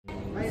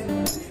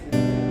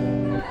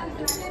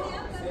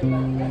Hello,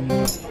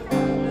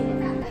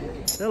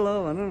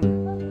 I don't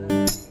know.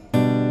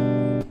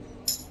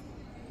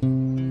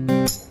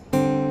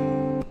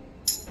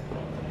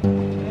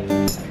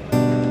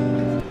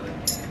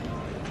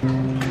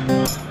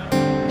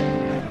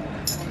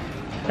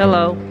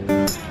 Hello.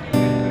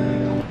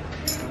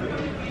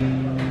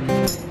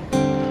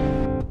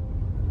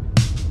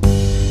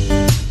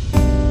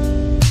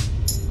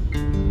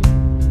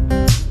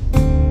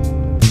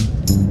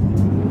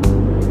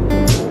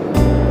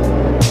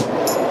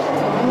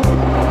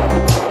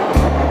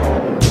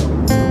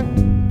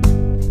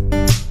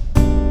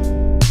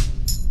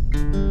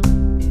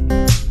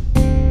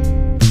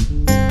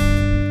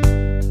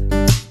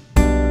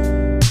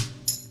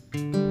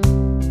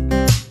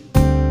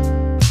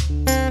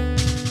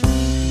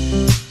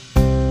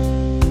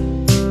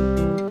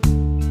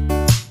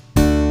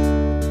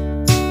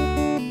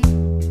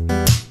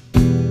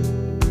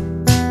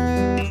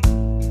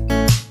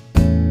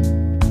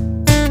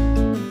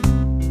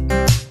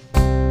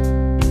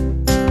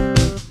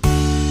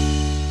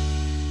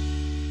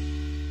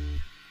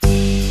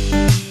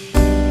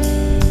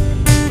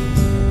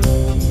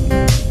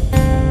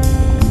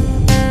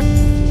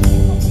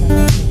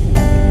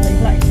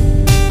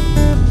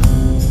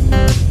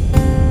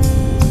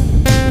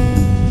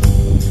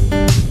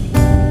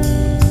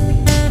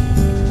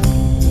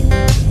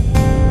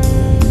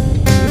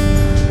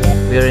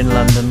 We're in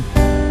London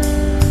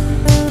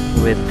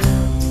with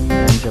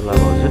Angela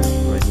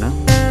right now.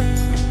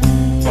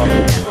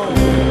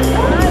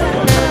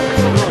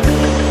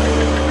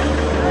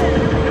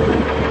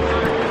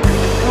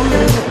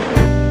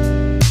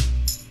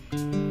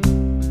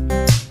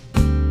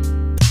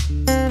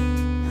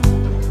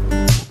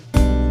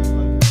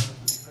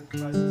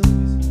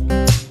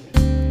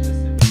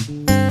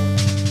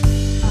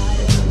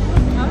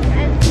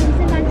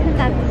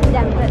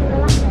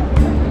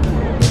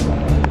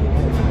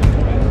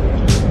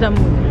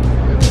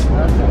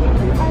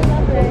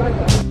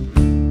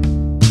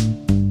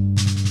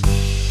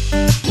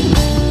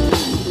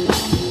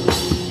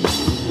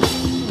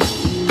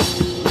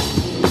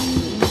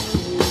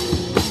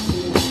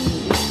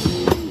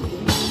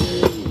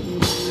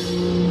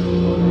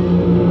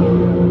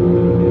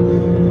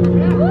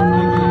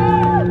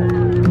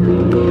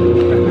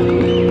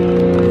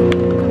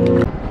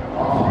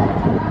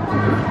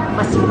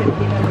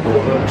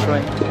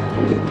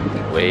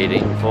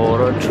 Waiting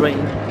for a train.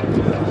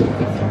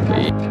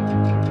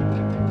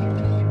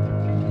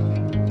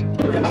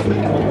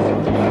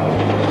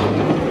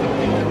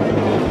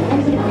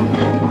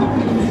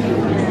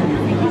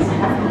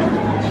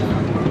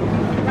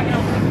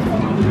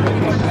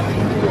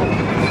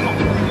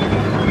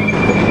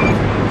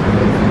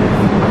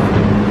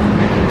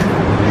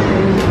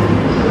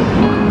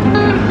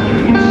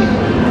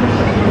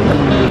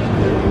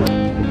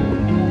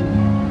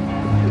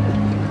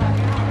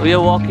 We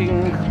are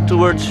walking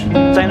towards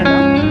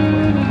Chinatown.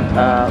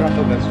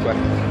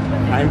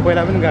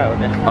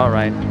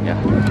 Alright, yeah.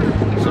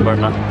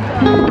 Subarna.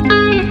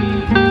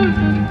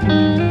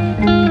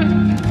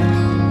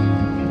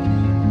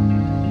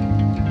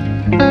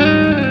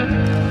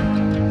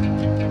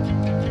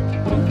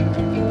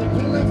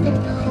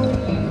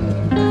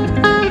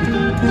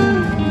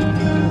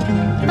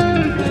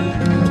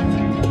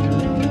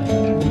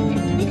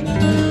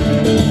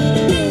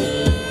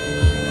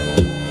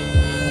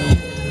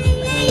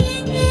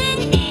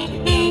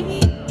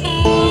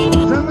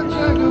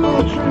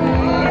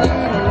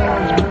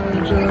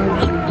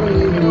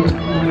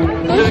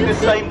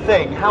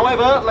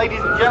 However,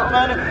 ladies and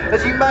gentlemen,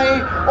 as you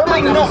may or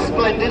may not,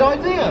 splendid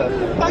idea.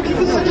 Thank you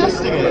for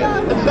suggesting it,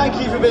 and thank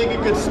you for being a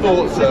good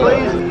sport, sir.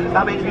 Please,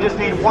 that means we just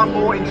need one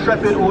more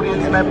intrepid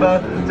audience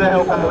member to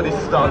help out with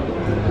this stunt.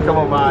 Come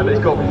on, man, it's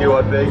got to be you,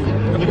 I think.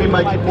 You've been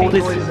making more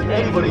noise than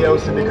anybody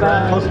else in the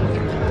crowd.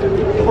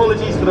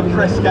 Apologies for the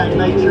press gang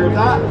nature of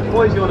that.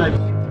 What is your name?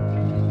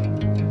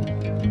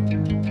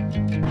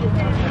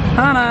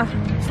 Hannah,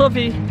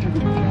 Sophie,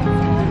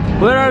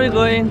 where are we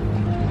going?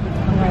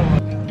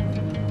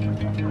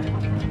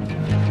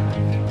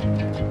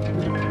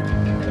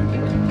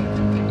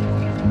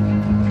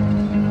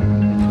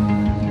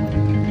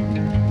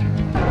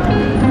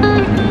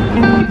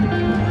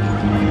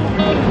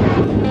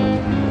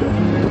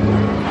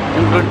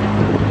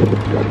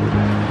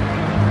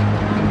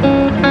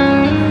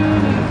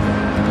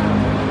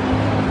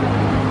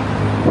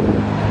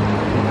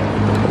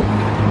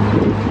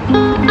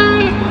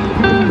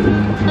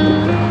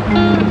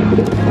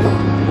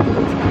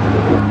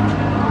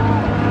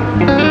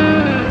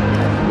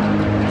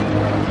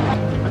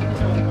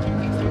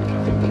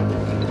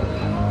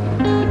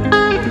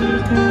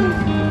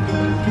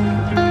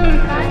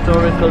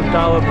 Historical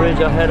Tower Bridge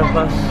ahead of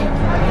us.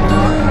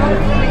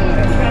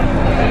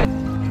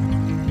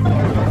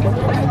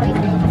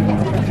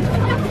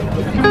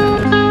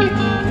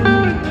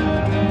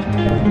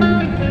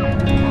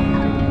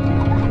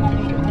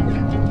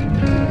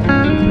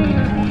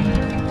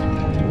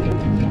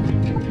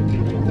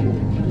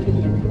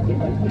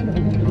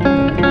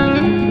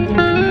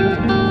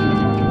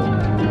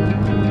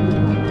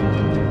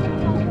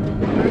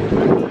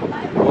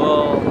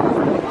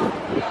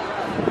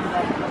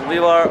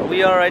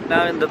 we are right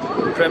now in the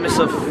premise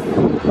of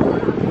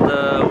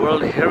the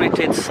World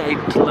Heritage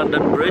Site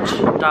London Bridge,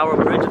 Tower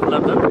Bridge of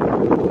London.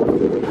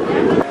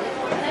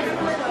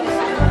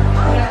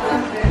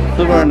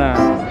 Subarna,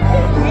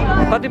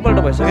 कतिपल्ट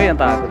भइसक्यो यहाँ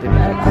त आएको तिमी?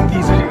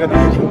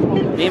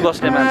 यहीँ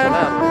बस्ने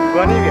मान्छेलाई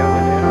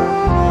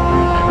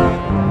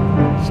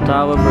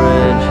Tower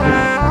Bridge.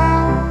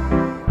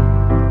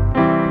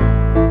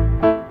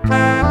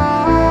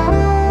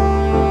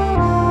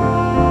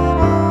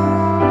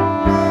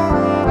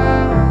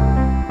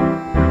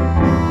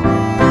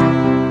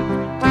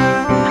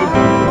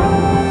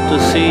 To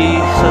see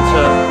such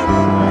a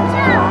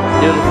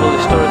beautiful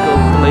historical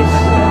place.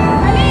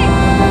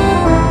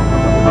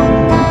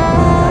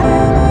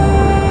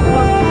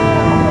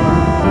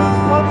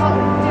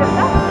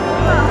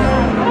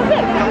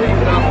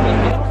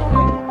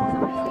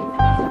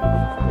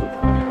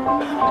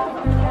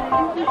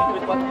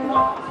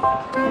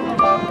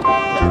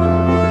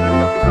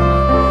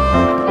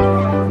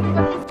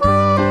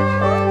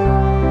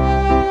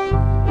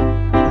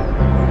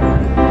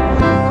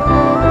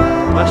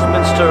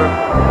 Westminster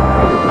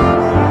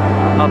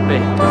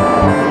Abbey.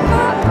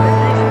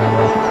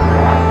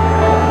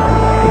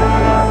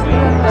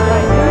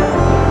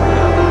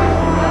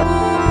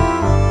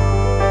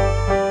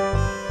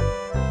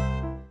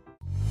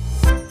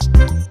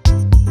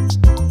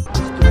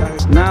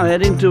 Now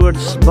heading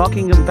towards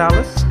Buckingham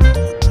Palace.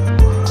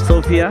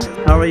 Sophia,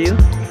 how are you?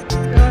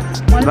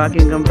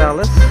 Buckingham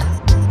Palace.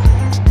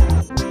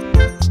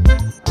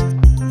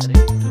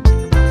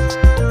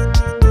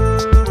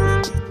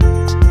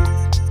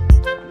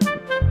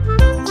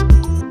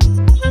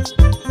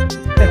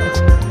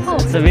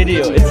 It's a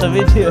video, it's a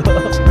video.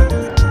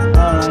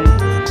 Alright.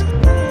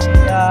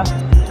 Yeah.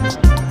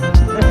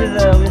 This is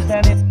we're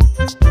standing.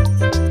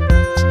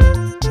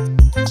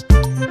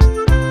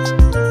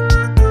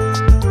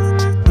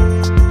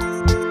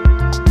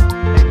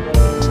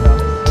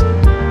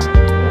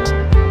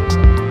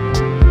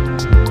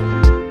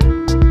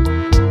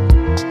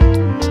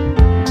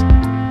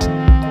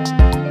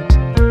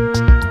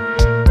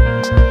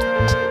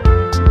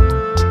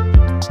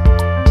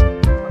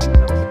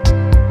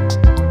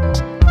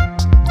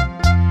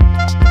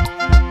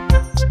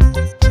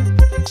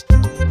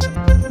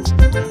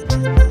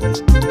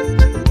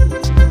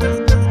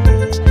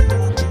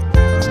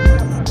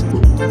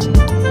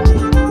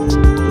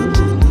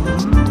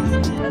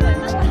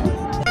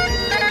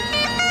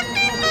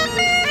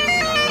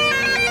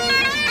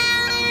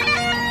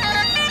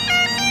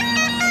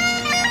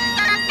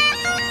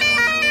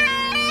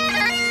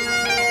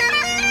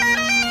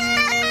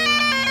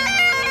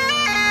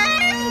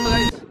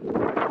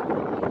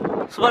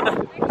 Subarna,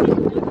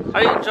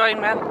 are you enjoying,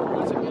 man?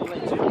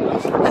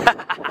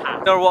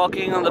 We're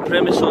walking on the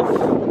premise of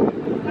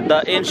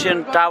the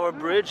ancient Tower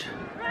Bridge.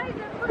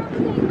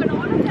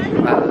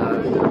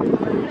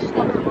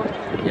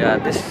 Yeah,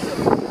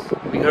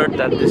 we heard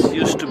that this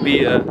used to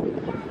be a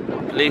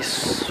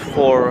place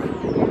for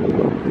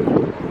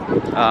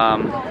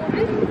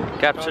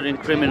capturing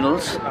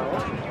criminals.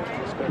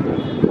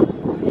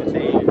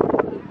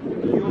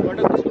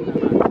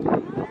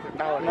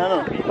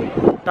 No.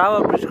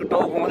 Tower Bridge ko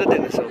टाउको मात्रै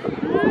देख्दैछौ.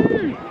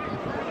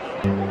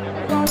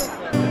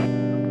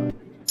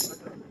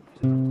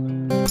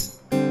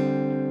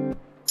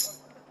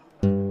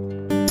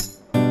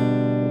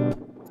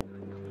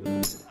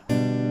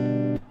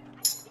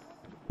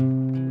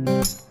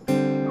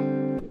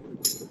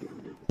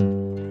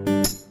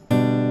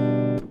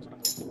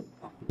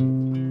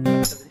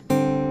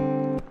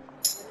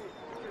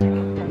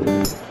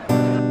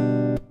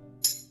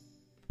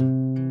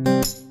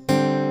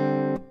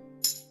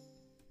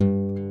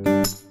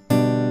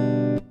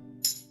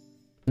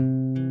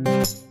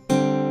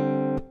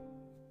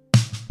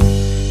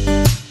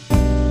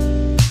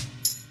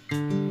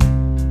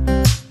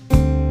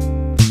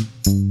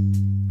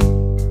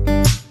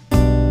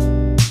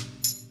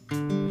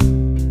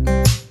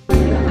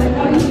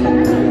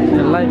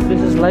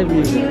 This is live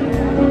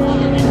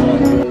music.